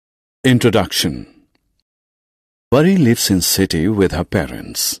Introduction. Pari lives in city with her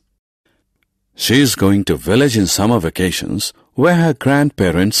parents. She is going to village in summer vacations where her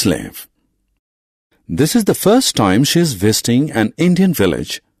grandparents live. This is the first time she is visiting an Indian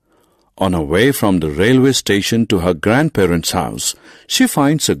village. On her way from the railway station to her grandparents' house, she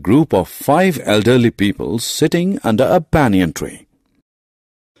finds a group of 5 elderly people sitting under a banyan tree.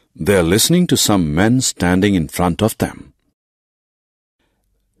 They are listening to some men standing in front of them.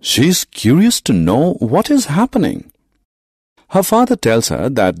 She is curious to know what is happening. Her father tells her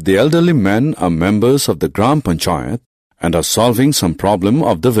that the elderly men are members of the Gram Panchayat and are solving some problem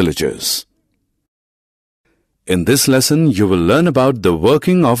of the villagers. In this lesson, you will learn about the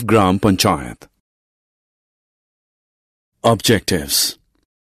working of Gram Panchayat. Objectives.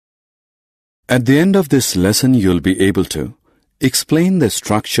 At the end of this lesson, you will be able to explain the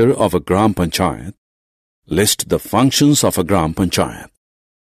structure of a Gram Panchayat, list the functions of a Gram Panchayat.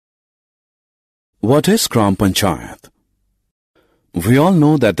 What is Gram Panchayat? We all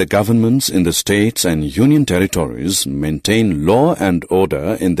know that the governments in the states and union territories maintain law and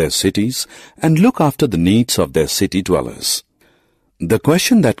order in their cities and look after the needs of their city dwellers. The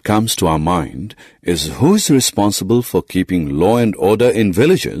question that comes to our mind is who is responsible for keeping law and order in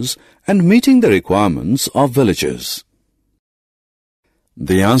villages and meeting the requirements of villagers?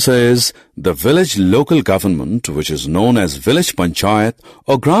 The answer is the village local government, which is known as Village Panchayat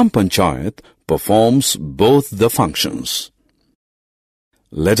or Gram Panchayat, performs both the functions.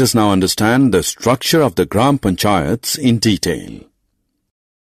 Let us now understand the structure of the Gram Panchayats in detail.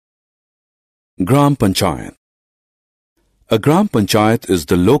 Gram Panchayat. A Gram Panchayat is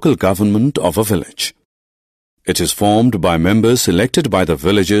the local government of a village. It is formed by members elected by the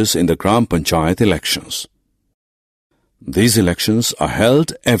villagers in the Gram Panchayat elections. These elections are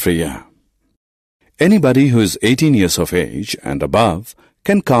held every year. Anybody who is 18 years of age and above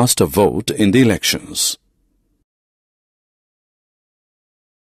can cast a vote in the elections.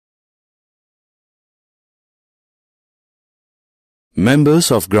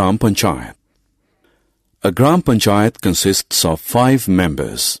 Members of Gram Panchayat. A Gram Panchayat consists of 5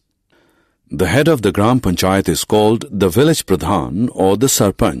 members. The head of the Gram Panchayat is called the village pradhan or the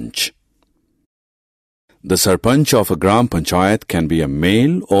sarpanch. The sarpanch of a Gram Panchayat can be a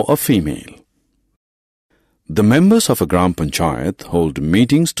male or a female. The members of a Gram Panchayat hold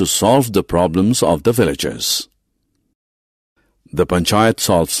meetings to solve the problems of the villagers. The Panchayat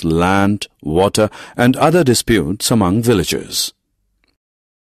solves land, water and other disputes among villagers.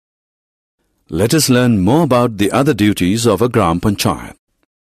 Let us learn more about the other duties of a Gram Panchayat.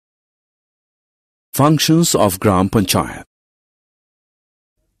 Functions of Gram Panchayat.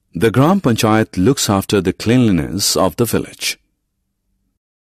 The Gram Panchayat looks after the cleanliness of the village.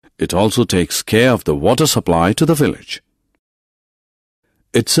 It also takes care of the water supply to the village.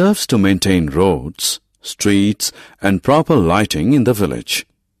 It serves to maintain roads, streets, and proper lighting in the village.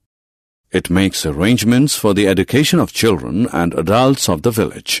 It makes arrangements for the education of children and adults of the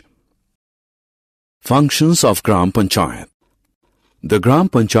village. Functions of Gram Panchayat. The Gram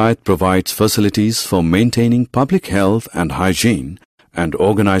Panchayat provides facilities for maintaining public health and hygiene and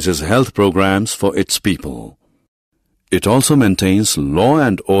organizes health programs for its people. It also maintains law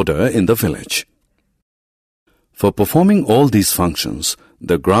and order in the village. For performing all these functions,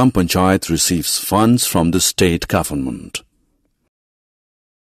 the Gram Panchayat receives funds from the state government.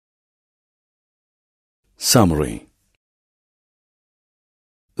 Summary.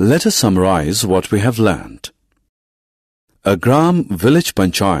 Let us summarize what we have learned. A Gram Village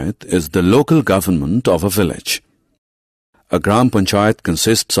Panchayat is the local government of a village. A Gram Panchayat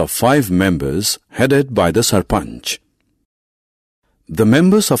consists of 5 members headed by the sarpanch. The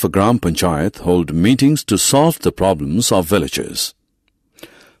members of a Gram Panchayat hold meetings to solve the problems of villagers.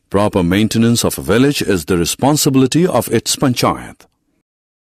 Proper maintenance of a village is the responsibility of its Panchayat.